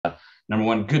Number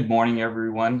one, good morning,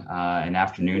 everyone, and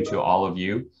afternoon to all of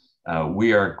you.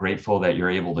 We are grateful that you're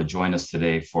able to join us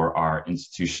today for our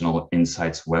Institutional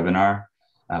Insights webinar.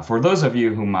 For those of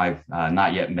you whom I've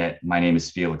not yet met, my name is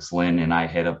Felix Lin, and I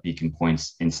head up Beacon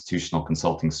Pointe's Institutional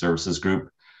Consulting Services Group.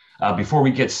 Before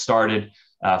we get started,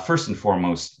 first and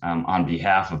foremost, on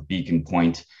behalf of Beacon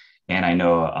Pointe, and I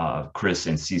know Chris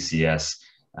and CCS,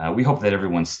 we hope that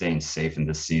everyone's staying safe in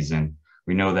this season.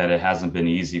 We know that it hasn't been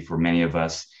easy for many of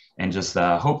us, and just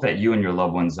hope that you and your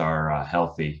loved ones are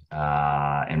healthy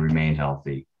and remain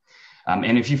healthy.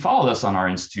 And if you followed us on our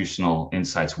Institutional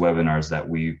Insights webinars that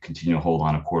we continue to hold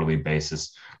on a quarterly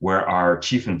basis, where our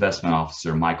Chief Investment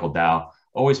Officer, Michael Dow,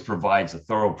 always provides a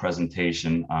thorough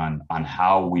presentation on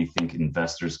how we think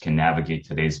investors can navigate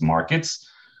today's markets,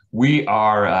 we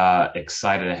are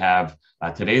excited to have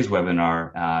today's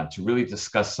webinar to really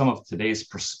discuss some of today's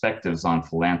perspectives on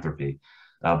philanthropy.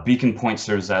 Beacon Pointe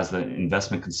serves as the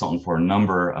investment consultant for a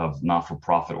number of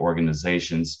not-for-profit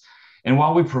organizations. And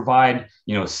while we provide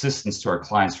assistance to our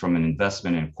clients from an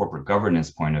investment and corporate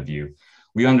governance point of view,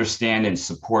 we understand and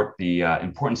support the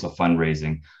importance of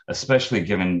fundraising, especially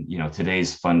given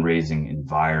today's fundraising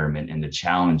environment and the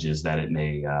challenges that it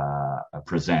may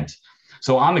present.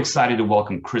 So I'm excited to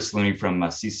welcome Chris Looney from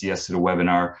CCS to the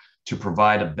webinar to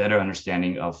provide a better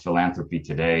understanding of philanthropy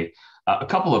today. A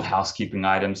couple of housekeeping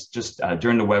items just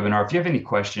during the webinar. If you have any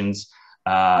questions,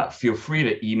 feel free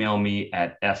to email me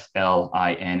at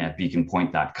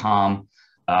flin@beaconpointe.com.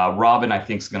 Robin, I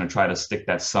think, is going to try to stick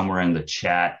that somewhere in the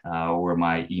chat where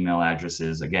my email address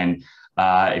is. Again,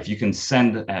 if you can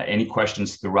send any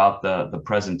questions throughout the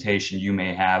presentation you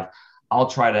may have, I'll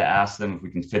try to ask them if we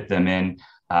can fit them in.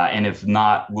 And if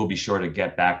not, we'll be sure to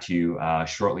get back to you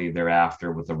shortly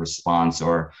thereafter with a response,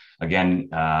 or again,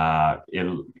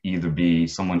 it'll either be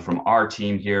someone from our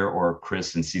team here or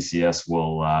Chris and CCS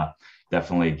will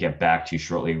definitely get back to you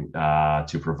shortly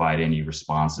to provide any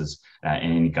responses and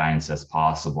any guidance as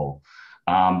possible.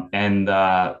 And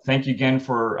thank you again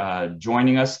for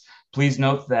joining us. Please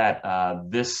note that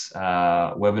this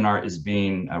webinar is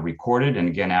being recorded, and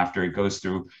again, after it goes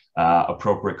through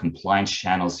appropriate compliance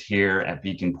channels here at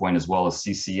Beacon Pointe as well as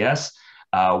CCS,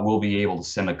 we'll be able to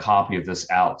send a copy of this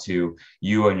out to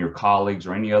you and your colleagues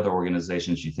or any other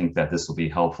organizations you think that this will be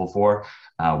helpful for.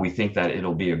 We think that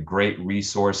it'll be a great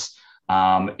resource.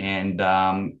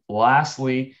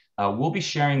 Lastly, we'll be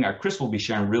sharing, Chris will be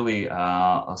sharing really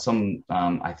some,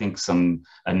 I think, some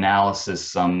analysis,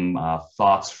 some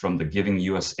thoughts from the Giving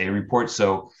USA report.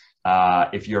 So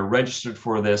if you're registered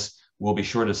for this, we'll be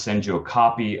sure to send you a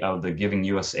copy of the Giving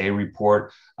USA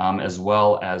report, as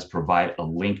well as provide a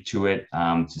link to it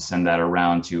to send that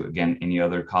around to, again, any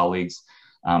other colleagues.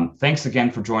 Thanks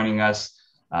again for joining us.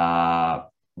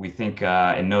 We think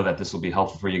and know that this will be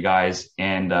helpful for you guys.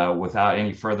 And without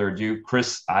any further ado,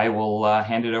 Chris, I will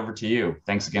hand it over to you.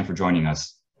 Thanks again for joining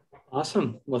us.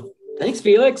 Awesome. Well, thanks,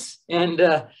 Felix. And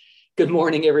good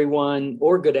morning, everyone,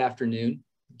 or good afternoon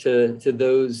to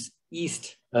those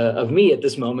east of me at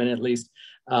this moment, at least.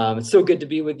 It's so good to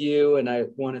be with you. And I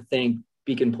want to thank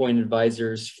Beacon Pointe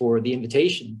Advisors for the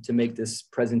invitation to make this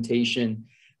presentation.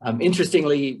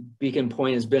 Interestingly, Beacon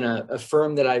Pointe has been a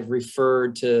firm that I've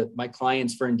referred to my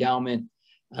clients for endowment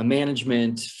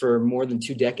management for more than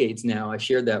 2 decades now. I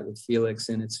shared that with Felix,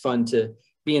 and it's fun to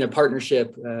be in a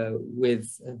partnership with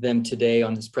them today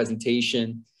on this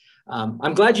presentation.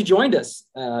 I'm glad you joined us.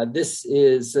 This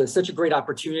is such a great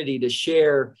opportunity to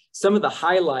share some of the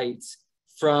highlights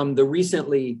from the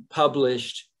recently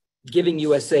published Giving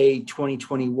USA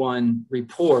 2021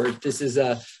 report. This is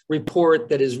a report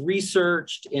that is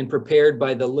researched and prepared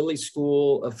by the Lilly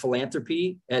School of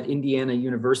Philanthropy at Indiana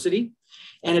University.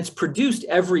 And it's produced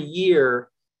every year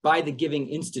by the Giving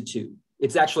Institute.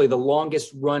 It's actually the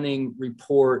longest running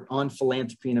report on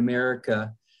philanthropy in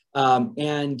America.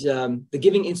 The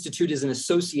Giving Institute is an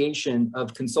association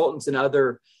of consultants and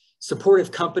other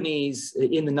supportive companies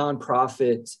in the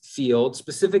nonprofit field,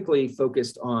 specifically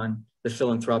focused on the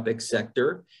philanthropic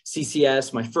sector.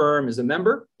 CCS, my firm, is a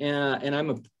member, and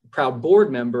I'm a proud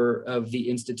board member of the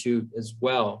Institute as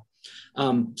well.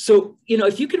 So,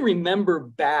 if you can remember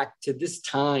back to this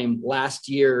time last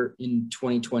year in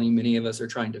 2020, many of us are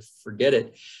trying to forget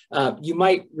it, you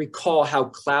might recall how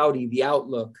cloudy the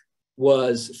outlook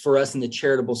was for us in the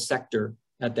charitable sector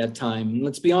at that time. And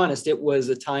let's be honest, it was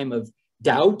a time of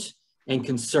doubt and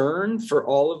concern for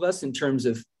all of us in terms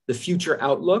of the future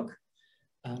outlook.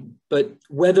 But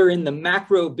whether in the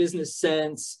macro business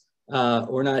sense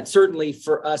or not, certainly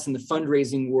for us in the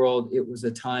fundraising world, it was a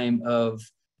time of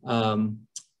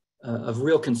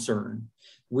real concern.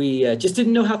 We just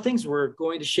didn't know how things were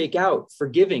going to shake out for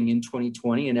giving in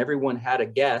 2020, and everyone had a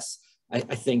guess. I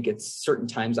think at certain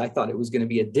times I thought it was going to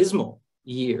be a dismal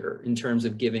year in terms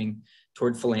of giving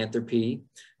toward philanthropy.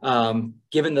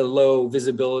 Given the low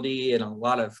visibility and a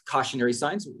lot of cautionary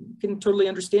signs, we can totally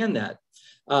understand that.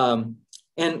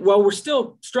 And while we're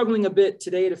still struggling a bit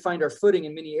today to find our footing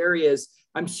in many areas,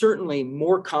 I'm certainly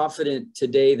more confident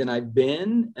today than I've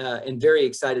been, and very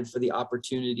excited for the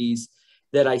opportunities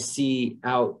that I see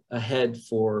out ahead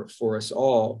for us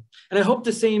all. And I hope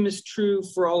the same is true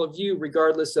for all of you,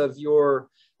 regardless of your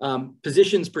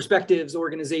positions, perspectives,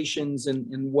 organizations,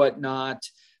 and whatnot.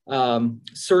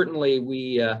 Certainly,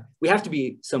 we have to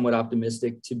be somewhat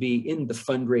optimistic to be in the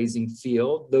fundraising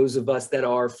field. Those of us that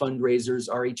are fundraisers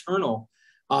are eternal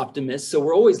optimists, so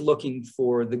we're always looking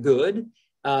for the good.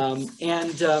 And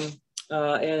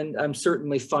I'm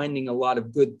certainly finding a lot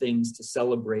of good things to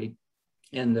celebrate,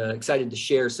 and excited to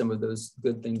share some of those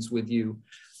good things with you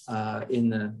in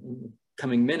the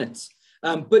coming minutes.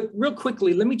 But real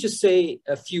quickly, let me just say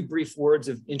a few brief words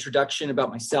of introduction about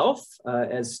myself.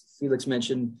 As Felix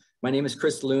mentioned, my name is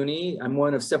Chris Looney. I'm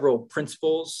one of several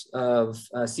principals of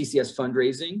CCS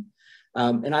fundraising.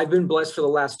 And I've been blessed for the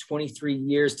last 23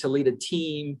 years to lead a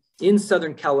team in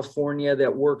Southern California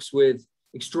that works with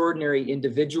extraordinary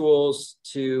individuals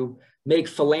to make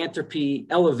philanthropy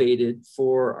elevated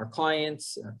for our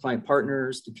clients, our client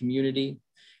partners, the community.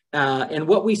 And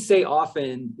what we say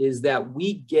often is that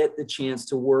we get the chance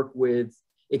to work with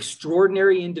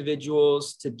extraordinary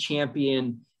individuals to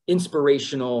champion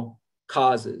inspirational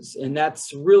causes. And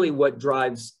that's really what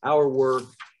drives our work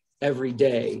every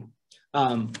day.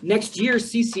 Next year,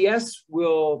 CCS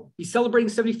will be celebrating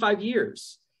 75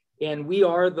 years. And we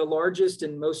are the largest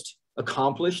and most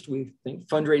accomplished, we think,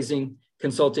 fundraising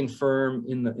consulting firm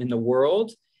in the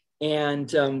world. And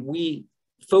we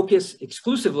focus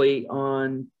exclusively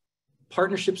on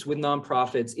partnerships with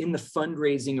nonprofits in the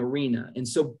fundraising arena. And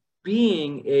so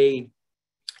being an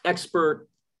expert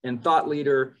and thought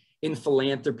leader in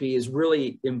philanthropy is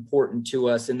really important to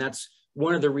us. And that's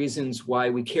one of the reasons why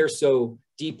we care so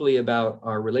deeply about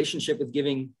our relationship with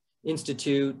Giving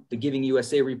Institute, the Giving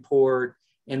USA report,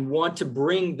 and want to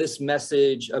bring this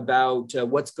message about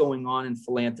what's going on in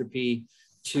philanthropy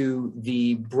to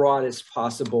the broadest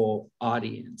possible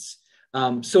audience.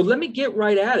 So let me get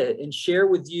right at it and share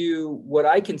with you what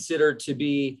I consider to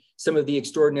be some of the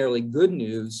extraordinarily good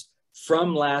news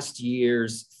from last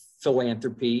year's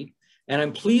philanthropy. And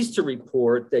I'm pleased to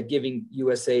report that Giving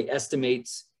USA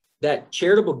estimates that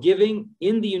charitable giving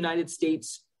in the United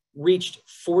States reached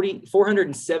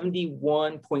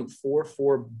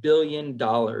 $471.44 billion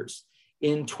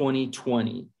in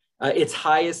 2020, its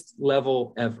highest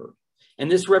level ever.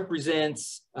 And this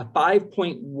represents a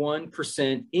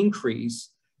 5.1% increase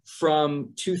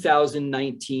from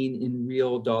 2019 in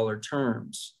real dollar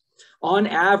terms. On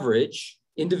average,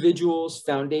 individuals,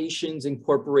 foundations, and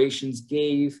corporations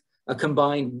gave a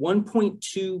combined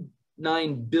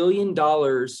 $1.29 billion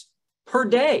per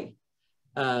day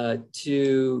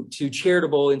to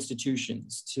charitable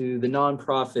institutions, to the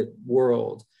nonprofit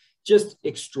world. Just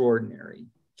extraordinary.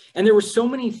 And there were so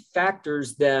many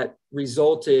factors that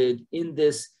resulted in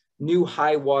this new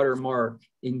high water mark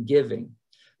in giving.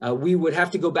 We would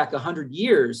have to go back 100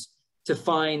 years to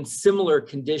find similar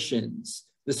conditions.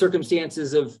 The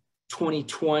circumstances of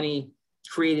 2020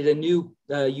 created a new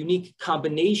unique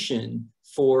combination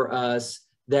for us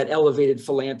that elevated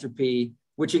philanthropy,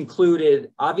 which included,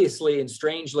 obviously and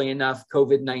strangely enough,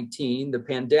 COVID-19, the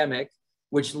pandemic,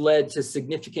 which led to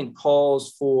significant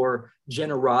calls for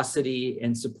generosity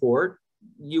and support.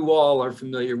 You all are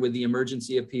familiar with the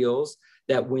emergency appeals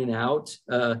that went out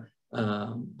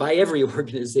by every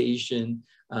organization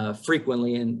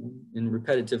frequently and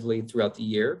repetitively throughout the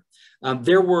year.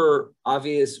 There were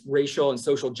obvious racial and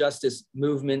social justice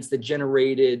movements that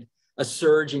generated a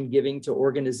surge in giving to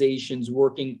organizations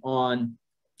working on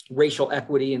racial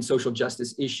equity and social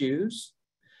justice issues.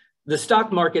 The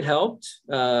stock market helped.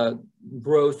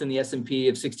 Growth in the S&P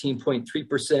of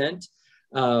 16.3%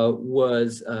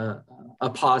 was a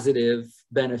positive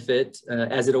benefit,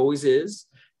 as it always is,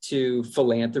 to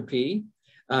philanthropy.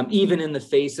 Even in the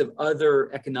face of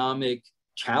other economic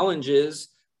challenges,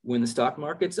 when the stock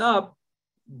market's up,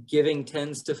 giving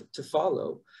tends to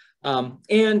follow.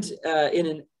 And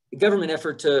in a government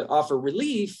effort to offer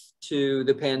relief to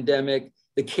the pandemic,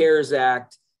 the CARES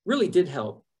Act really did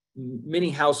help many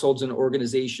households and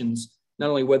organizations not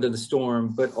only weather the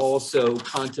storm, but also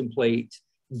contemplate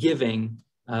giving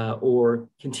or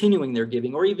continuing their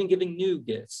giving, or even giving new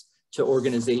gifts to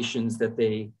organizations that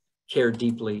they care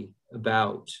deeply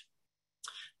about.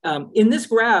 In this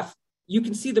graph, you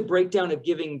can see the breakdown of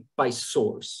giving by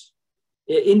source.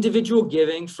 Individual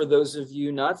giving, for those of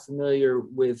you not familiar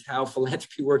with how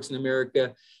philanthropy works in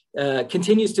America,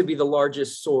 continues to be the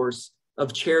largest source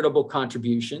of charitable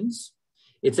contributions.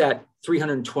 It's at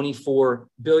 $324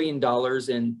 billion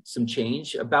and some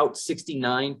change, about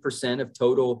 69% of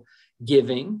total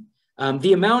giving.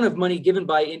 The amount of money given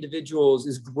by individuals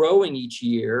is growing each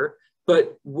year,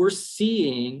 but we're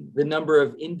seeing the number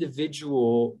of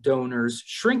individual donors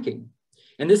shrinking.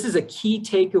 And this is a key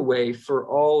takeaway for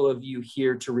all of you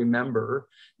here to remember.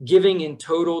 Giving in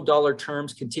total dollar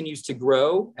terms continues to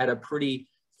grow at a pretty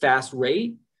fast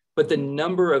rate, but the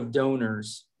number of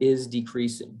donors is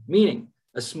decreasing, meaning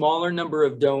a smaller number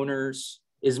of donors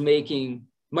is making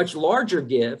much larger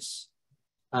gifts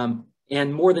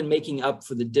and more than making up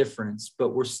for the difference, but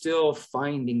we're still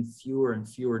finding fewer and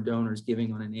fewer donors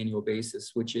giving on an annual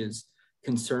basis, which is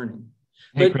concerning.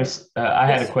 Hey, Chris, I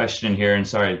had a question here, and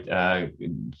sorry,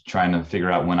 trying to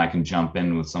figure out when I can jump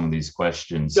in with some of these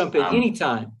questions. Jump in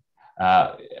anytime.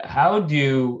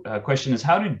 Question is,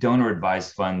 how do donor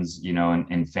advised funds,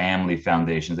 and family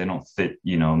foundations, they don't fit,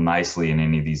 nicely in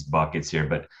any of these buckets here,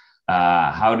 but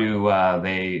how do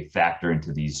they factor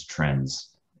into these trends?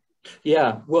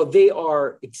 Yeah, well, they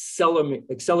are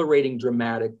accelerating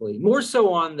dramatically, more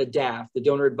so on the DAF, the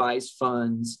donor advised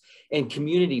funds, and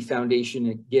community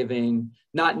foundation giving,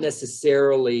 not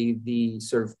necessarily the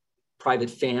sort of private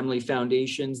family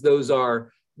foundations. Those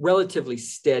are relatively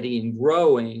steady and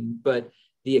growing, but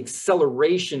the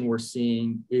acceleration we're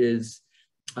seeing is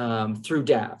through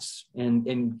DAFs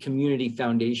and community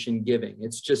foundation giving.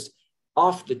 It's just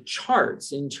off the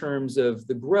charts in terms of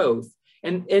the growth.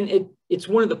 And it's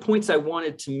one of the points I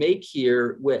wanted to make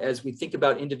here as we think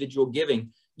about individual giving.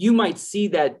 You might see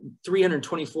that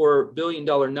 $324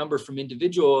 billion number from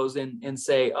individuals and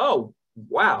say, oh,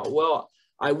 wow, well,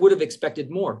 I would have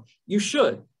expected more. You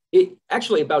should.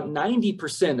 Actually, about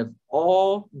 90% of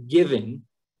all giving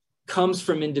comes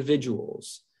from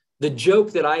individuals. The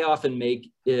joke that I often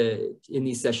make in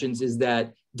these sessions is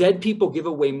that dead people give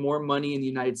away more money in the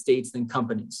United States than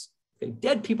companies. Okay?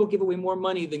 Dead people give away more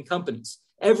money than companies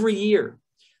every year.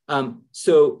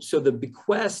 So the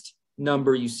bequest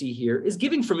number you see here is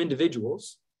giving from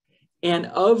individuals. And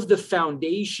of the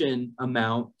foundation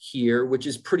amount here, which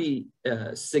is pretty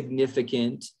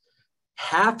significant,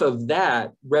 half of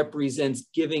that represents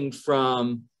giving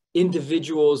from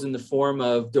individuals in the form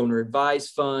of donor advised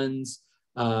funds,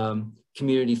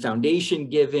 community foundation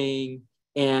giving,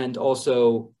 and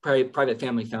also private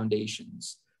family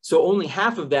foundations. So only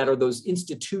half of that are those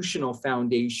institutional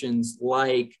foundations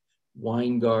like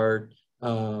Weingart,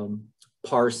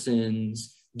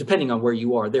 Parsons. Depending on where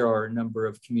you are, there are a number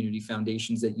of community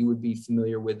foundations that you would be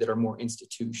familiar with that are more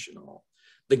institutional.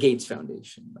 The Gates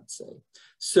Foundation, let's say.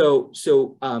 So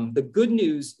the good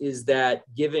news is that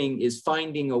giving is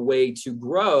finding a way to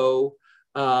grow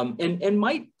and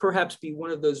might perhaps be one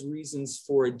of those reasons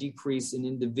for a decrease in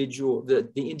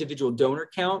the individual donor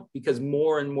count, because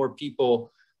more and more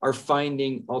people are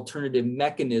finding alternative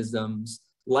mechanisms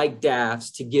like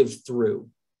DAFs to give through.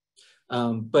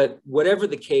 But whatever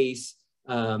the case,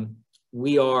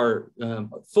 we are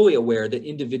fully aware that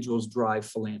individuals drive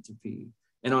philanthropy.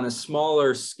 And on a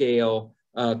smaller scale,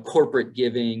 corporate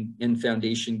giving and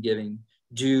foundation giving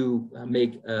do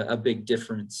make a big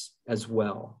difference as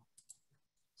well.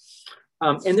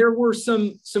 And there were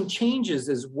some changes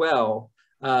as well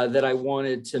that I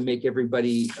wanted to make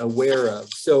everybody aware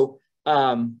of. So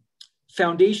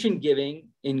foundation giving,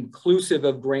 inclusive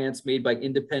of grants made by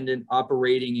independent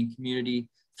operating and community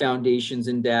foundations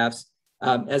and DAFs,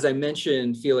 as I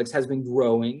mentioned, Felix, has been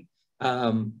growing.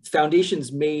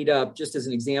 Foundations made up, just as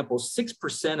an example,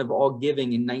 6% of all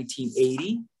giving in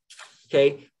 1980.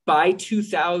 Okay, by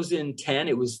 2010,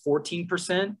 it was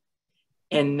 14%,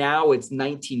 and now it's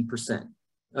 19%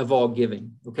 of all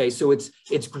giving. Okay, so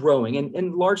it's growing,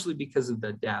 and largely because of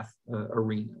the DAF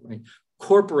arena, right?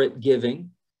 Corporate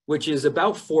giving, which is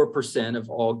about 4% of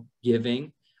all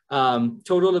giving,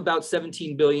 totaled about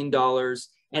 $17 billion,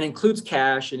 and includes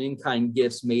cash and in-kind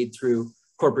gifts made through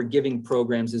corporate giving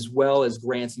programs, as well as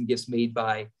grants and gifts made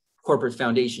by corporate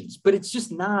foundations. But it's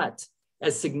just not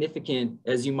as significant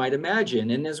as you might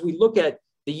imagine. And as we look at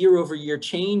the year-over-year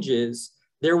changes,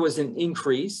 there was an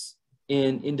increase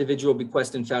in individual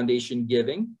bequest and foundation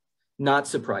giving, not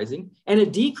surprising, and a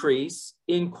decrease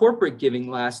in corporate giving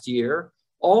last year,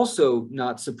 also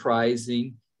not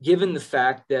surprising, given the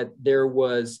fact that there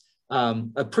was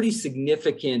a pretty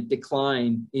significant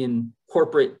decline in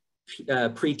corporate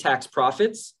pre-tax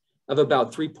profits of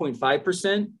about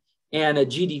 3.5% and a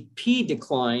GDP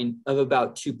decline of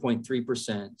about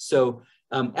 2.3%. So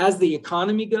as the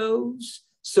economy goes,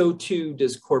 so too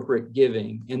does corporate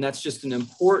giving. And that's just an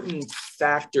important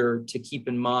factor to keep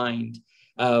in mind.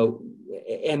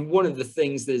 And one of the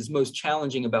things that is most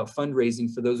challenging about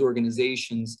fundraising for those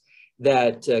organizations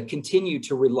that continue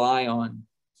to rely on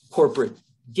corporate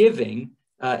giving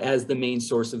as the main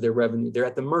source of their revenue. They're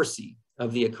at the mercy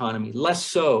of the economy, less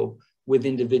so with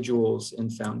individuals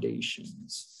and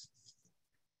foundations.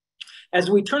 As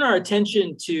we turn our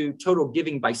attention to total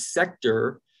giving by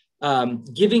sector,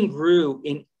 giving grew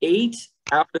in 8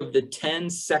 out of the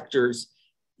 10 sectors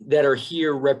that are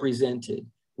here represented.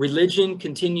 Religion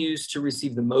continues to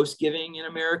receive the most giving in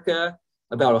America,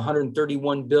 about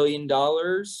 $131 billion.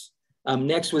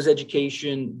 Next was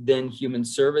education, then human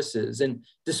services. And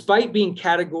despite being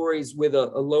categories with a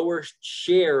lower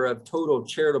share of total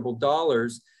charitable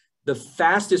dollars, the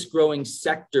fastest growing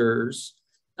sectors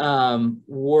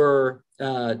were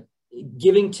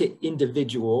giving to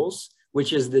individuals,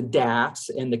 which is the DAFs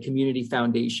and the community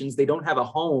foundations. They don't have a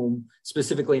home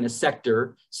specifically in a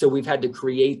sector. So we've had to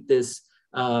create this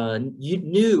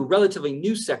relatively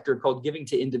new sector called giving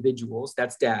to individuals.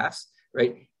 That's DAFs,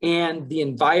 right? And the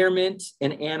environment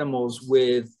and animals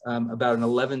with about an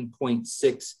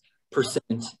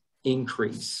 11.6%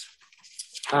 increase.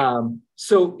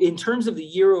 So in terms of the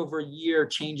year-over-year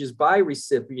changes by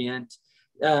recipient,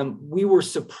 we were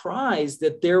surprised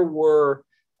that there were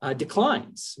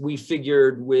declines. We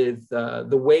figured with the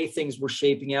way things were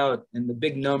shaping out and the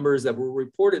big numbers that were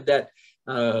reported that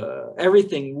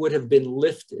everything would have been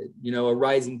lifted, a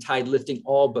rising tide lifting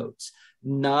all boats.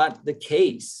 Not the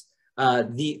case.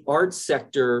 The arts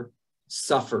sector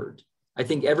suffered. I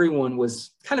think everyone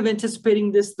was kind of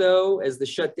anticipating this, though, as the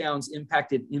shutdowns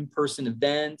impacted in-person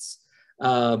events,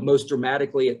 most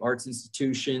dramatically at arts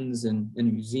institutions and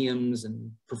museums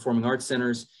and performing arts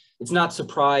centers. It's not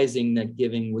surprising that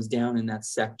giving was down in that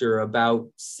sector about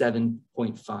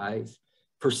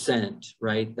 7.5%,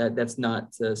 right? That's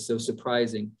not so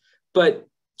surprising. But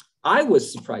I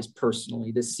was surprised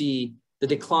personally to see the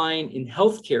decline in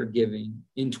healthcare giving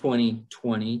in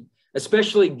 2020,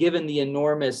 especially given the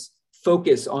enormous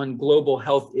focus on global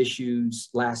health issues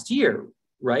last year,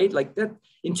 right? Like that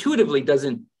intuitively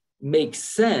doesn't make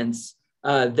sense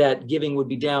that giving would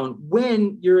be down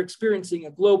when you're experiencing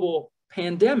a global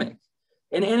pandemic.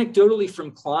 And anecdotally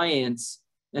from clients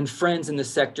and friends in the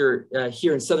sector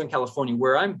here in Southern California,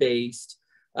 where I'm based,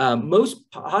 most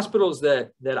hospitals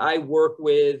that I work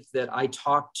with, that I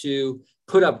talk to,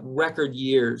 put up record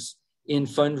years in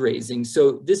fundraising.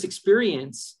 So this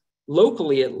experience,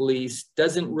 locally at least,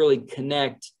 doesn't really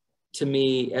connect to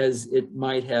me as it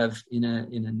might have in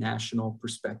a national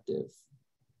perspective.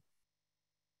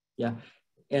 Yeah,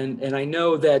 and I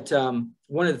know that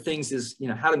one of the things is,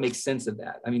 how to make sense of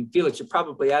that. I mean, Felix, you're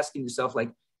probably asking yourself,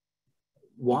 like,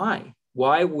 why?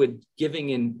 Why would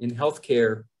giving in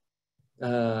healthcare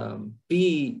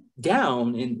be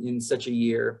down in such a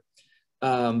year?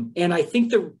 And I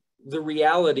think the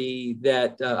reality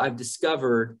that I've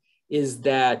discovered is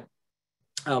that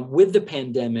with the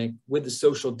pandemic, with the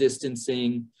social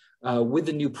distancing, with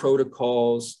the new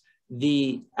protocols,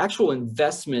 the actual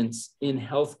investments in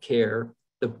healthcare,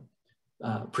 the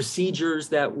procedures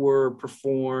that were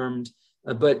performed,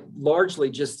 but largely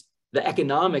just the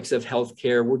economics of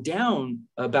healthcare were down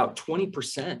about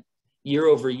 20% year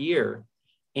over year.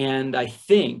 And I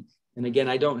think, and again,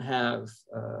 I don't have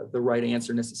the right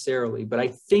answer necessarily, but I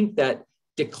think that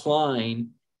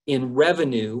decline in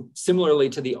revenue, similarly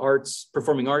to the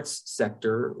performing arts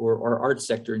sector or arts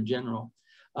sector in general,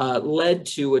 led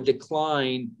to a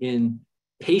decline in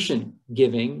patient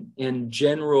giving and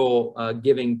general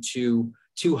giving to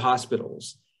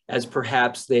hospitals, as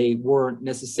perhaps they weren't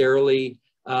necessarily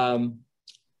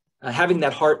having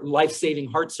that life-saving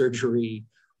heart surgery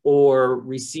or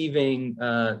receiving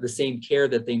the same care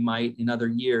that they might in other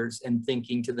years, and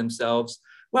thinking to themselves,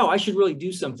 wow, I should really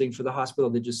do something for the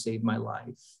hospital that just saved my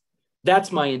life.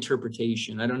 That's my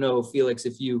interpretation. I don't know, Felix,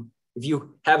 if you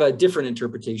have a different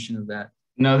interpretation of that.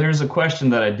 No, there's a question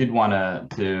that I did want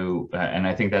to and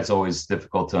I think that's always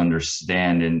difficult to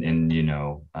understand. And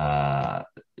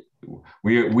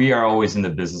we are always in the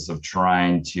business of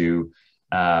trying to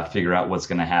figure out what's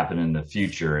going to happen in the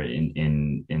future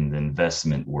in the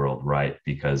investment world, right?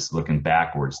 Because looking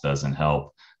backwards doesn't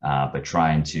help, but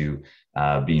trying to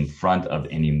be in front of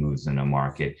any moves in the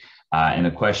market. And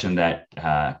the question that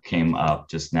came up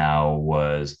just now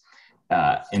was,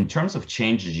 in terms of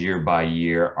changes year by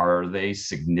year, are they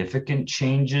significant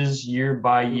changes year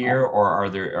by year, or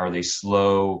are they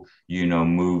slow,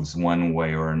 moves one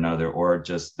way or another, or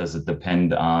just does it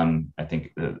depend on, I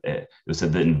think it was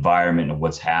the environment of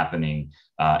what's happening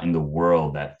in the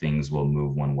world that things will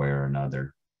move one way or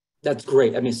another? That's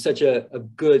great. I mean, such a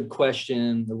good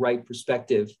question, the right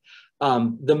perspective.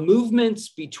 The movements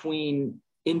between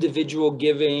individual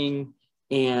giving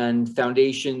and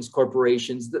foundations,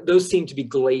 corporations, those seem to be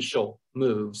glacial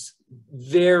moves,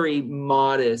 very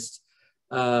modest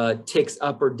ticks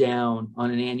up or down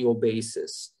on an annual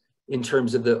basis in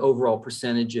terms of the overall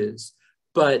percentages.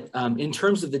 But in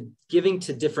terms of the giving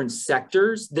to different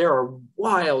sectors, there are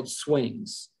wild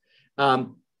swings.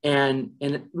 And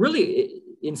really,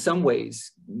 in some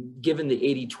ways, given the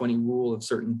 80-20 rule of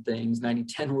certain things,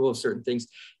 90-10 rule of certain things,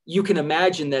 you can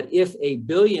imagine that if a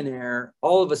billionaire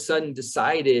all of a sudden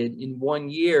decided in 1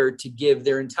 year to give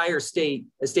their entire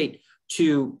estate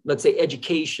to, let's say,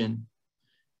 education,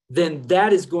 then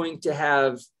that is going to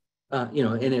have,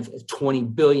 and if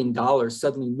 $20 billion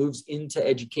suddenly moves into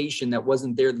education that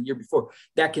wasn't there the year before,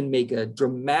 that can make a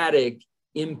dramatic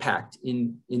impact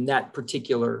in that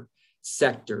particular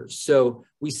sector. So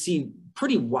we see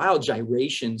pretty wild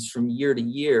gyrations from year to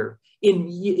year in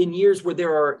years where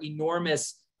there are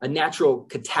enormous natural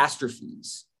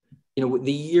catastrophes.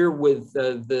 The year with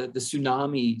the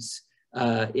tsunamis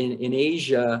in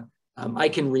Asia, I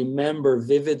can remember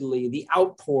vividly the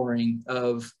outpouring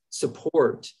of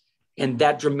support, and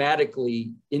that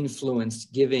dramatically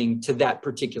influenced giving to that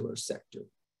particular sector.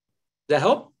 Does that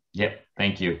help? Yeah,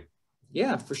 thank you.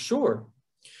 Yeah, for sure.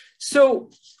 So,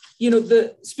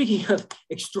 speaking of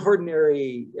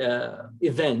extraordinary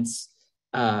events,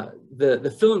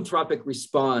 the philanthropic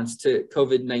response to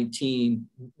COVID-19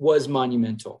 was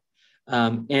monumental,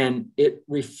 and it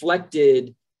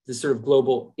reflected the sort of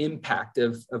global impact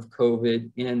of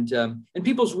COVID, and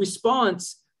people's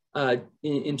response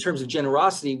in terms of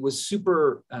generosity was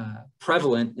super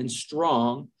prevalent and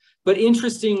strong. But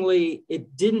interestingly,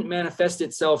 it didn't manifest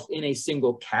itself in a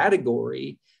single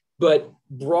category, but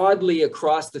broadly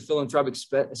across the philanthropic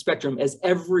spectrum, as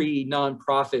every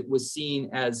nonprofit was seen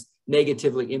as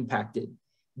negatively impacted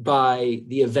by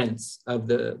the events of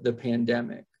the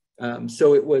pandemic.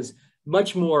 So it was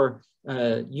much more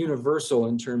universal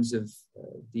in terms of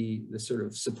the sort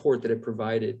of support that it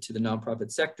provided to the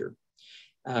nonprofit sector.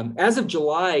 As of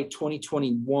July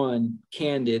 2021,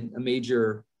 Candid, a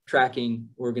major tracking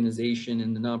organization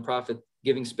in the nonprofit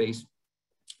giving space,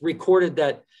 recorded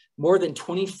that more than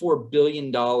 $24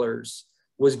 billion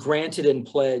was granted and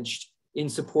pledged in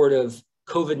support of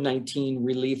COVID-19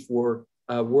 relief work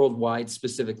worldwide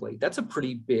specifically. That's a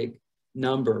pretty big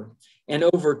number. And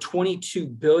over 22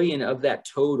 billion of that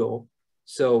total,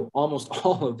 so almost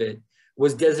all of it,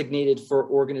 was designated for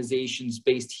organizations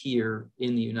based here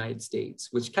in the United States,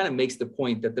 which kind of makes the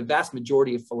point that the vast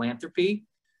majority of philanthropy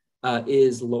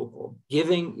is local.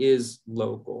 Giving is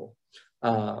local.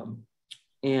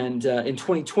 And in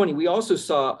 2020, we also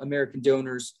saw American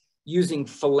donors using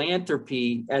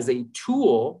philanthropy as a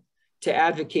tool to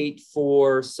advocate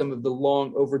for some of the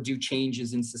long overdue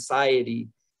changes in society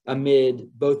amid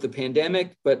both the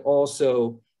pandemic, but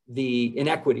also the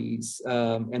inequities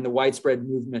and the widespread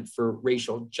movement for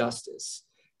racial justice.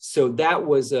 So that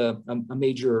was a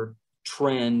major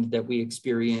trend that we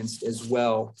experienced as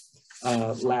well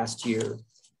last year.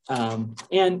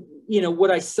 And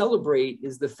what I celebrate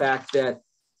is the fact that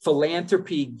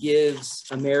philanthropy gives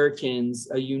Americans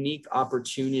a unique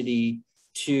opportunity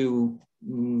to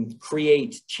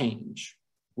create change.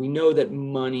 We know that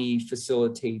money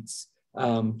facilitates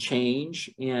change,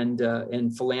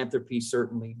 and philanthropy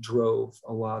certainly drove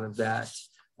a lot of that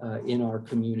in our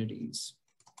communities.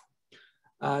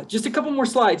 Just a couple more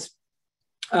slides.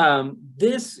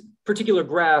 This particular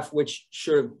graph, which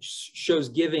shows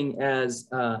giving as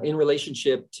in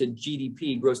relationship to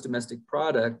GDP, gross domestic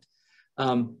product,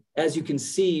 as you can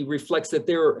see, reflects that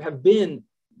there have been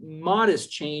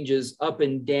modest changes up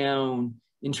and down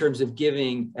in terms of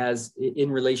giving as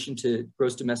in relation to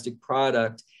gross domestic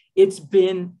product. It's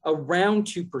been around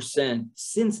 2%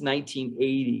 since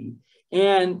 1980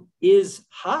 and is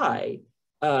high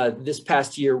this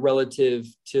past year relative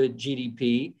to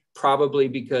GDP, probably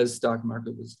because stock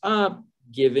market was up,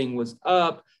 giving was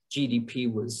up,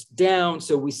 GDP was down.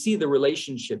 So we see the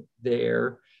relationship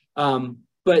there.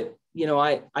 But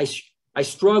I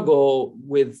struggle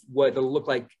with what it'll look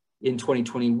like in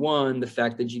 2021, the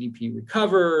fact that GDP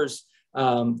recovers,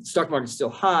 stock market's still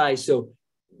high. So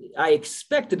I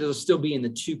expect that it'll still be in the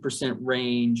 2%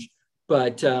 range,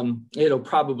 but it'll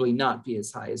probably not be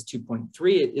as high as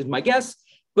 2.3 is my guess.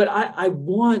 But I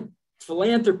want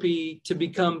philanthropy to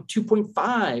become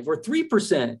 2.5 or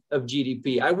 3% of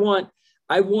GDP. I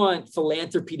want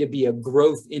philanthropy to be a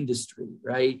growth industry,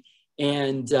 right?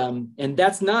 And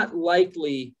that's not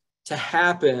likely to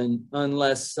happen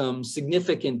unless some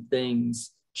significant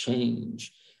things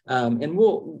change. And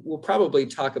we'll probably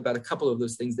talk about a couple of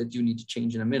those things that do need to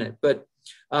change in a minute. But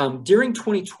during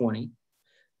 2020,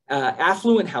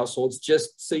 affluent households,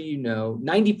 just so you know,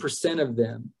 90% of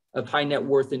them, of high net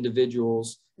worth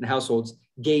individuals and households,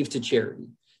 gave to charity.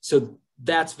 So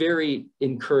that's very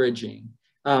encouraging.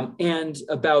 And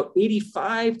about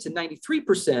 85 to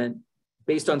 93%,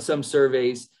 based on some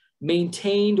surveys,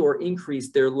 maintained or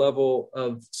increased their level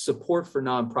of support for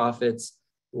nonprofits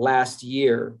last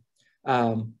year.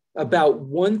 About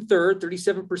 1/3,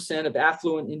 37% of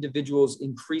affluent individuals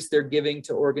increased their giving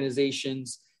to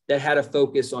organizations that had a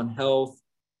focus on health,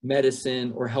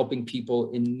 medicine, or helping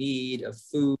people in need of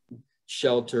food,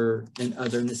 shelter, and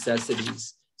other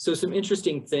necessities. So some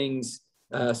interesting things,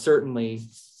 certainly,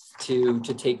 to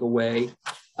take away.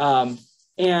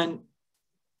 And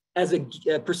as a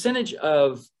percentage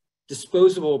of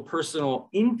disposable personal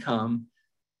income,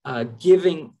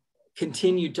 giving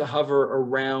continued to hover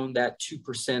around that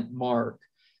 2% mark.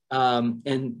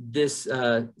 And this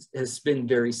has been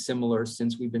very similar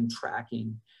since we've been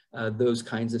tracking those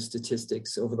kinds of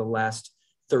statistics over the last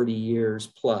 30 years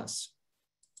plus.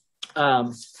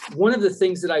 One of the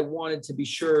things that I wanted to be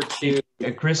sure to—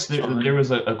 Chris, there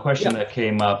was a question that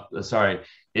came up,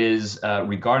 is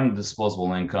regarding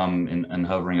disposable income and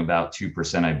hovering about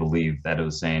 2%, I believe that it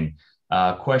was saying.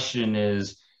 Question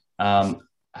is,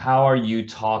 how are you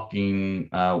talking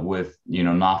with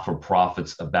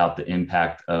not-for-profits about the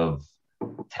impact of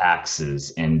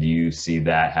taxes, and do you see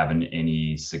that having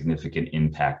any significant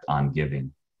impact on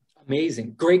giving?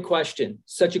 Amazing. Great question.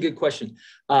 Such a good question,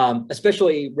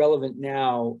 especially relevant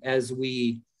now as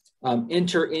we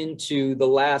enter into the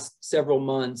last several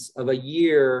months of a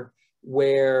year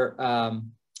where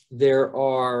there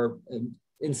are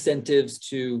incentives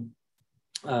to,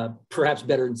 perhaps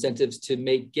better incentives to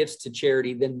make gifts to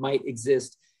charity than might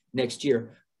exist next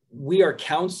year. We are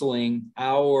counseling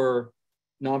our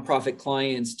nonprofit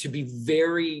clients to be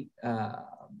very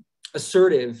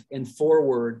assertive and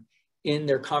forward in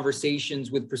their conversations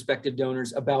with prospective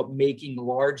donors about making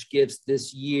large gifts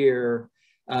this year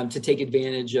to take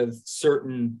advantage of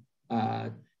certain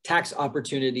tax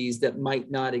opportunities that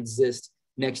might not exist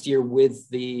next year with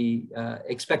the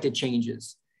expected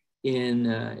changes in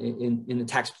the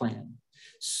tax plan.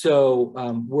 So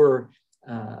we're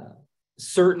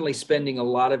certainly spending a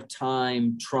lot of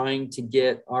time trying to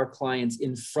get our clients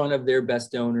in front of their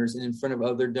best donors and in front of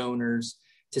other donors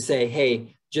to say,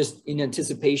 hey, just in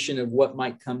anticipation of what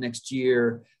might come next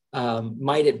year,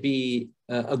 might it be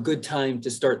a good time to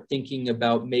start thinking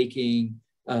about making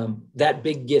that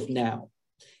big gift now?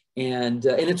 And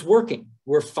it's working.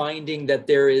 We're finding that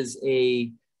there is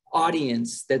a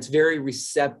audience that's very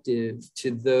receptive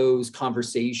to those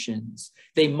conversations.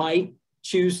 They might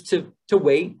choose to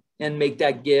wait and make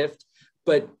that gift,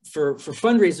 but for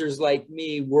fundraisers like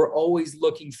me, we're always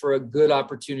looking for a good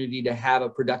opportunity to have a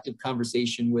productive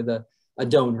conversation with a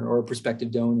donor or a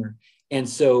prospective donor. And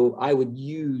so I would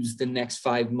use the next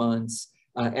 5 months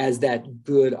as that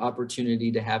good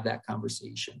opportunity to have that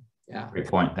conversation. Yeah. Great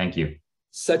point. Thank you.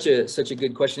 Such a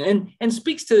good question, and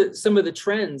speaks to some of the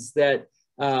trends that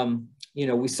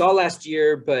we saw last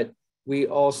year, but we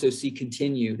also see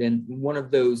continued. And one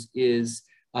of those is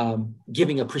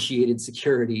giving appreciated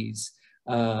securities,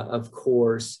 of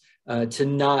course, to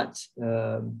not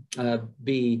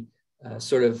be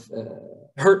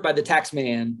hurt by the tax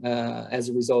man as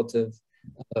a result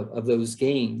of those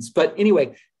gains. But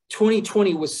anyway,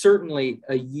 2020 was certainly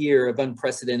a year of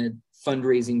unprecedented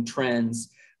fundraising trends.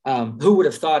 Who would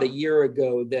have thought a year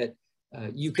ago that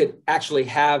you could actually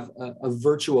have a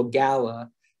virtual gala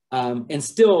and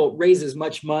still raise as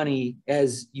much money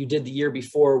as you did the year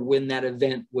before when that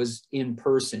event was in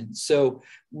person? So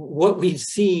what we've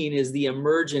seen is the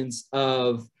emergence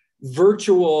of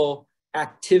virtual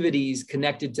activities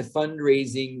connected to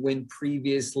fundraising when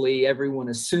previously everyone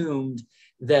assumed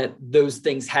that those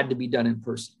things had to be done in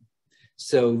person.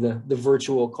 So the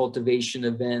virtual cultivation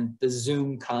event, the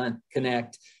Zoom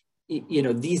Connect,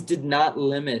 these did not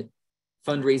limit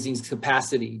fundraising's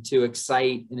capacity to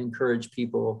excite and encourage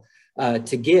people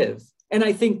to give. And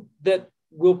I think that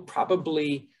we'll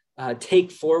probably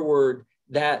take forward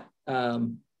that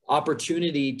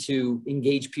opportunity to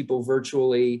engage people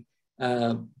virtually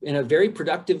in a very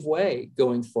productive way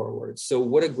going forward. So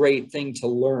what a great thing to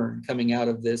learn coming out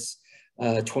of this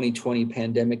 2020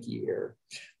 pandemic year.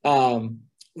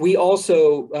 We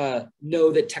also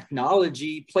know that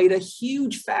technology played a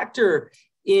huge factor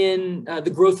in the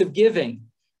growth of giving.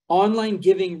 Online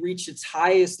giving reached its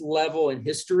highest level in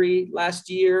history last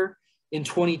year. In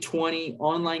 2020,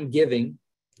 online giving,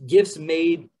 gifts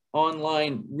made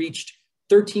online reached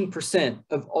 13%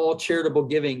 of all charitable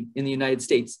giving in the United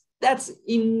States. That's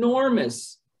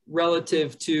enormous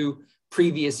relative to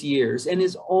previous years, and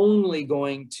is only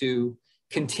going to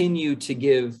continue to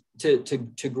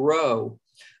grow.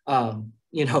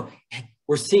 You know,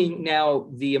 we're seeing now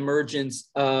the emergence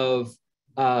of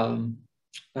Bitcoin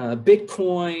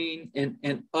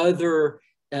and other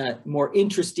more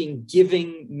interesting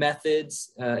giving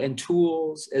methods and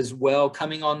tools as well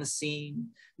coming on the scene.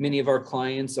 Many of our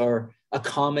clients are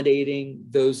accommodating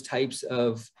those types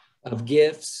of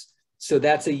gifts. So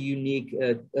that's a unique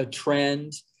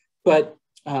trend. But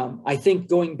I think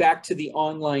going back to the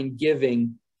online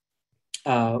giving,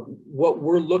 what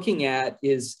we're looking at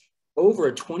is over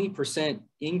a 20%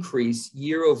 increase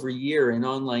year over year in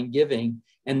online giving.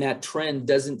 And that trend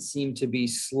doesn't seem to be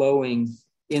slowing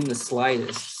in the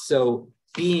slightest. So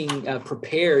being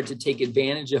prepared to take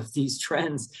advantage of these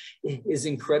trends is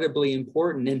incredibly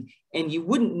important. And you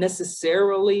wouldn't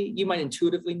necessarily, you might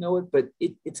intuitively know it, but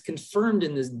it's confirmed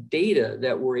in this data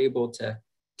that we're able to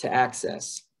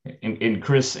access. And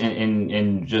Chris,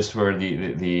 and just for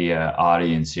the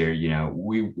audience here, you know,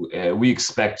 we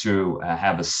expect to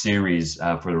have a series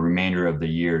for the remainder of the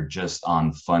year just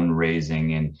on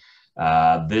fundraising, and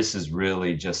this is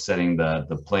really just setting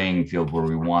the playing field where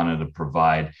we wanted to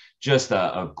provide just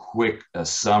a quick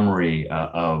summary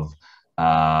of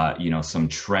you know, some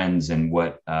trends and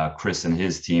what Chris and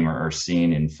his team are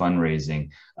seeing in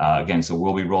fundraising. Again, so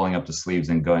we'll be rolling up the sleeves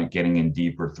and getting in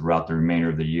deeper throughout the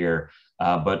remainder of the year.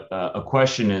 But a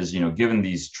question is, you know, given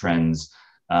these trends,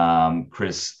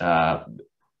 Chris,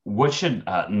 what should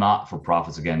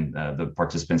not-for-profits, again, the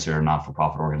participants here are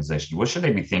not-for-profit organizations, what should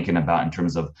they be thinking about in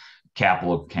terms of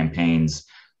capital campaigns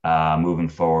moving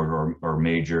forward, or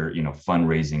major, you know,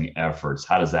 fundraising efforts?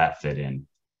 How does that fit in?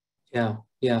 Yeah.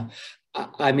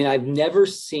 I mean, I've never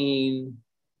seen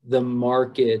the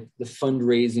market, the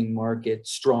fundraising market,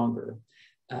 stronger.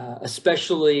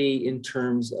 Especially in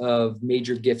terms of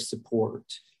major gift support,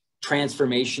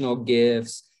 transformational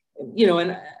gifts, you know,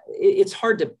 and it's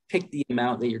hard to pick the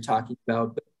amount that you're talking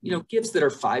about, but, you know, gifts that are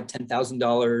 $5,000, $10,000,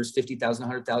 $50,000,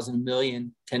 $100,000, $1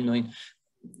 million, $10 million,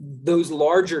 those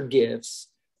larger gifts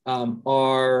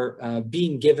are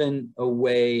being given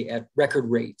away at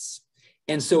record rates.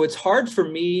 And so it's hard for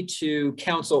me to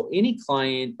counsel any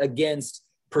client against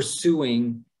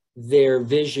pursuing their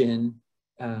vision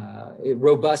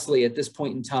robustly at this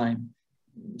point in time.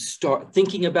 Start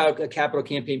thinking about a capital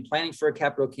campaign, planning for a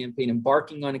capital campaign,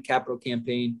 embarking on a capital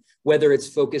campaign, whether it's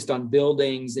focused on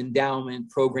buildings, endowment,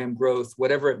 program growth,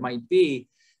 whatever it might be.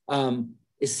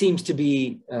 It seems to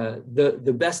be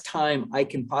the best time I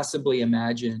can possibly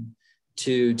imagine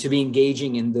to be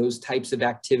engaging in those types of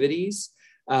activities.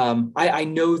 I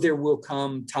know there will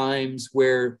come times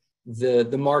where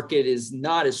the market is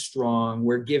not as strong,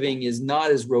 where giving is not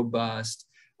as robust.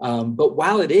 But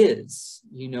while it is,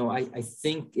 you know, I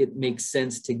think it makes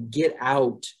sense to get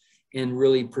out and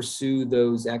really pursue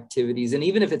those activities. And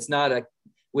even if it's not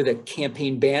with a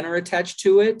campaign banner attached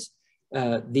to it,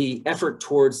 the effort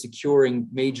towards securing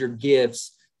major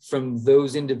gifts from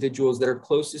those individuals that are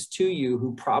closest to you,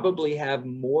 who probably have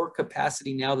more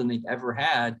capacity now than they've ever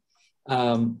had,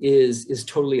 is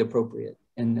totally appropriate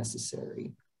and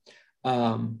necessary.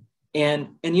 And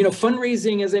you know,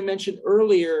 fundraising, as I mentioned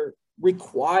earlier,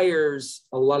 requires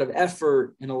a lot of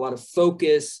effort and a lot of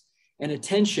focus and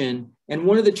attention. And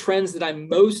one of the trends that I'm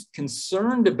most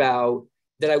concerned about,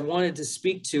 that I wanted to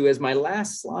speak to as my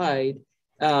last slide,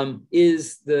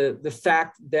 is the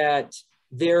fact that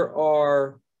there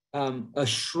are a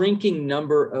shrinking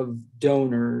number of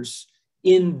donors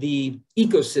in the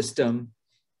ecosystem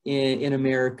in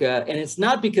America. And it's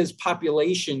not because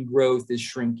population growth is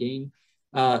shrinking.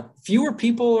 Fewer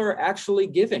people are actually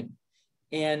giving.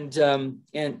 And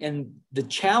the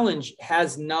challenge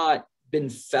has not been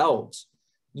felt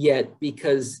yet,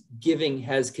 because giving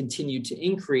has continued to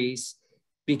increase,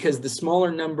 because the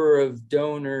smaller number of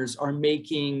donors are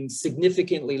making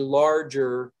significantly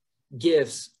larger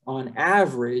gifts on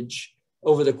average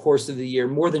over the course of the year,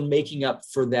 more than making up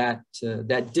for that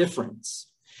difference.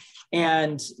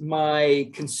 And my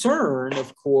concern,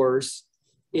 of course,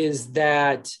 is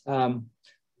that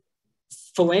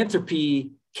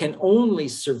philanthropy can only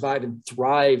survive and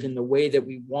thrive in the way that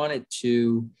we want it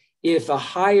to if a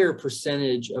higher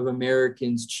percentage of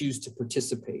Americans choose to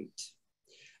participate.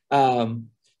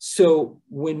 So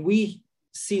when we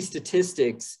see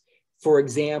statistics, for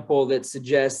example, that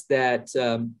suggest that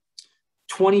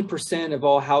 20% of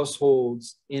all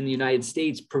households in the United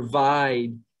States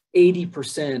provide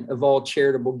 80% of all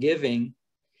charitable giving,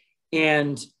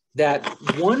 and that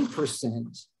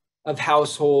 1% of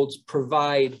households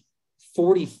provide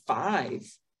 45%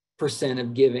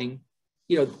 of giving,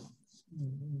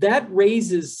 that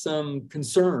raises some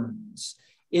concerns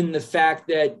in the fact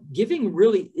that giving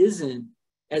really isn't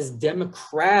as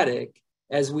democratic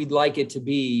as we'd like it to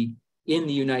be in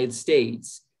the United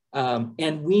States.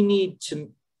 And we need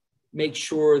to make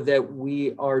sure that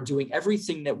we are doing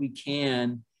everything that we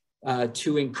can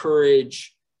to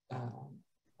encourage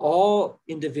all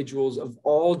individuals of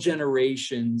all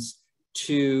generations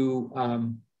to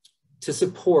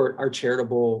support our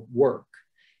charitable work.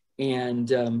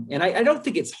 And I don't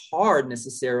think it's hard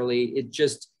necessarily. It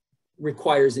just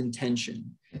requires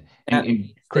intention.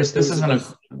 And Chris, this isn't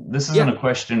a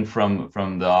question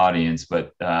from the audience,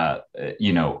 but and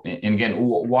again,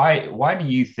 why do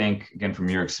you think, again, from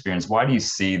your experience, why do you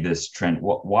see this trend?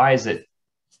 Why is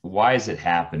it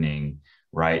happening,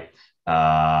 right?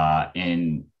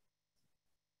 And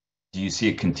do you see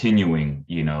it continuing?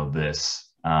 This,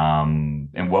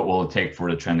 and what will it take for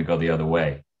the trend to go the other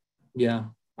way? Yeah,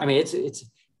 I mean,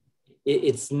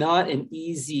 it's not an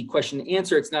easy question to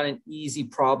answer. It's not an easy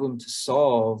problem to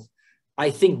solve. I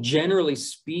think generally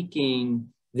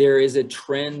speaking, there is a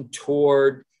trend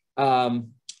toward, is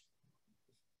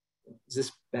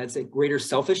this bad to say, greater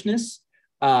selfishness,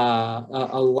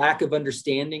 a lack of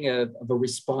understanding of a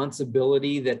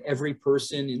responsibility that every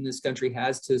person in this country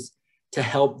has to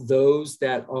help those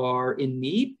that are in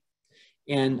need.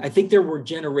 And I think there were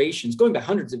generations, going back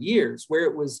hundreds of years, where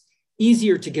it was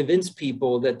easier to convince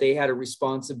people that they had a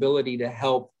responsibility to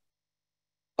help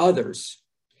others.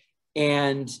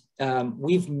 And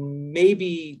we've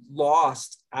maybe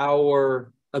lost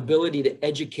our ability to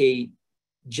educate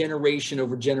generation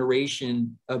over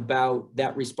generation about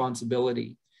that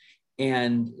responsibility.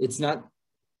 And it's not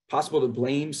possible to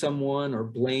blame someone or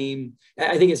blame,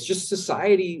 I think it's just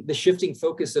society, the shifting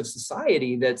focus of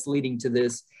society that's leading to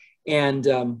this. And,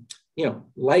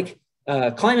 like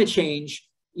climate change,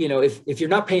 if you're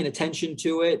not paying attention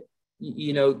to it,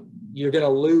 you're going to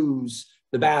lose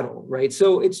the battle, right?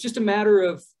 So it's just a matter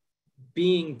of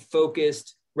being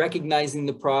focused, recognizing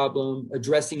the problem,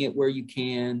 addressing it where you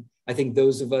can. I think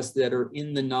those of us that are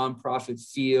in the nonprofit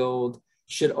field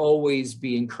should always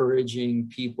be encouraging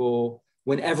people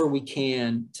whenever we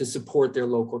can to support their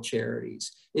local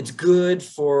charities. It's good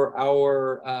for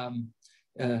our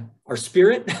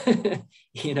spirit.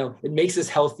 It makes us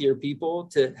healthier people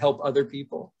to help other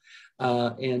people.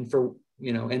 And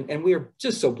we are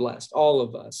just so blessed, all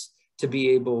of us, to be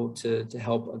able to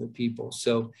help other people.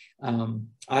 So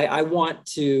I want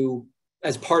to,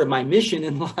 as part of my mission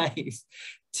in life,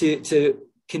 to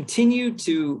continue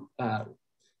to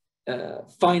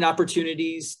find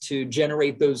opportunities to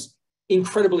generate those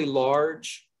incredibly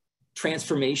large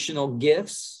transformational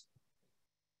gifts.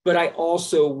 But I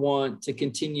also want to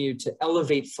continue to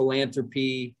elevate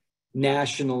philanthropy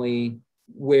nationally,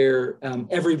 where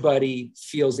everybody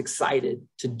feels excited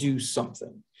to do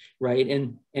something, right?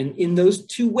 And in those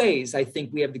two ways, I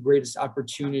think we have the greatest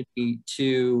opportunity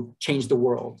to change the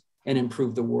world and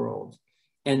improve the world.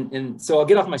 And so I'll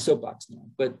get off my soapbox now,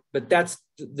 but that's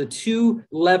the two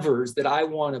levers that I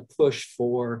want to push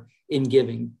for in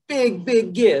giving.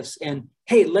 Big gifts, and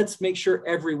hey, let's make sure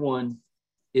everyone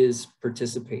is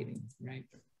participating, right?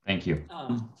 Thank you.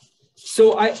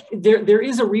 So there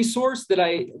is a resource that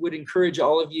I would encourage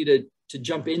all of you to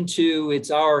jump into.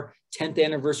 It's our 10th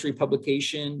anniversary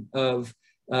publication of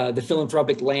the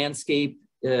Philanthropic Landscape,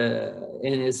 and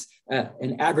it's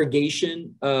an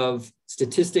aggregation of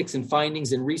statistics and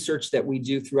findings and research that we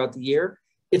do throughout the year.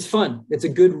 It's fun. It's a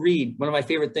good read. One of my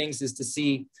favorite things is to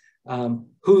see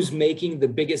who's making the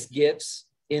biggest gifts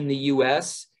in the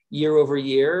US year over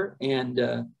year.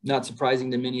 And not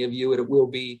surprising to many of you, it will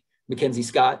be Mackenzie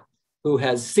Scott, who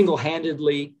has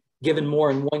single-handedly given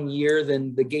more in 1 year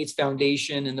than the Gates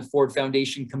Foundation and the Ford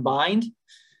Foundation combined.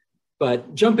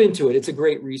 But jump into it. It's a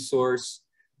great resource.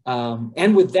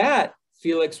 And with that,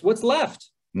 Felix, what's left?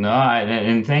 No,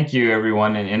 and thank you,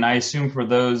 everyone. And I assume for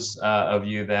those of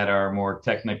you that are more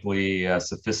technically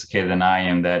sophisticated than I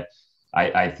am, that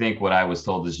I think what I was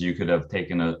told is you could have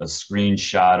taken a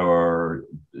screenshot or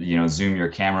zoom your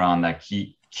camera on that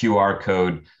QR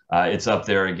code. It's up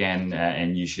there again,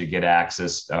 and you should get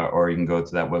access, or you can go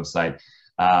to that website.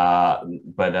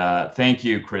 But thank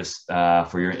you, Chris,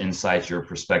 for your insights, your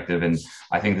perspective, and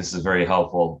I think this is very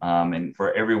helpful. And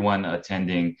for everyone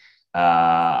attending,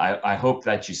 I hope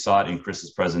that you saw it in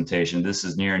Chris's presentation. This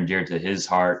is near and dear to his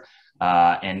heart,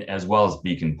 and as well as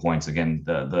Beacon Points. Again,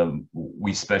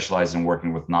 we specialize in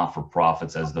working with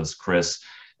not-for-profits, as does Chris.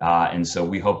 And so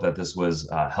we hope that this was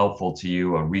helpful to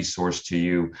you, a resource to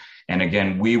you. And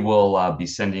again, we will be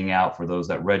sending out, for those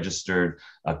that registered,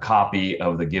 a copy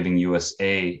of the Giving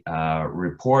USA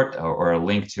report, or a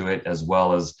link to it, as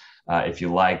well as, if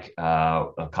you like,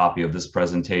 a copy of this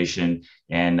presentation.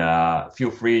 And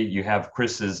feel free, you have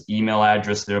Chris's email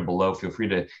address there below. Feel free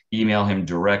to email him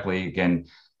directly. Again,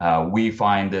 we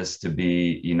find this to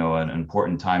be, an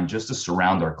important time just to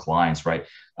surround our clients, right?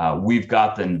 We've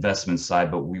got the investment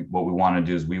side, but what we want to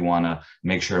do is we want to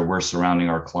make sure we're surrounding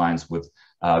our clients with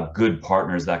good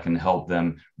partners that can help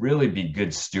them really be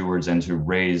good stewards and to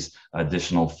raise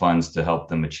additional funds to help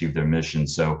them achieve their mission.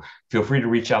 So feel free to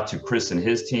reach out to Chris and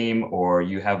his team, or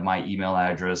you have my email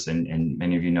address, and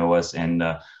many of you know us, and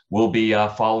we'll be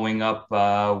following up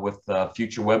with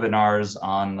future webinars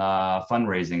on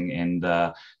fundraising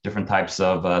and different types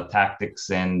of tactics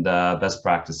and best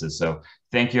practices. So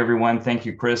thank you, everyone. Thank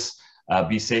you, Chris.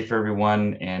 Be safe,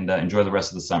 everyone, and enjoy the rest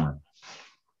of the summer.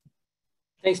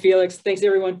 Thanks, Felix. Thanks,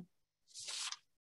 everyone.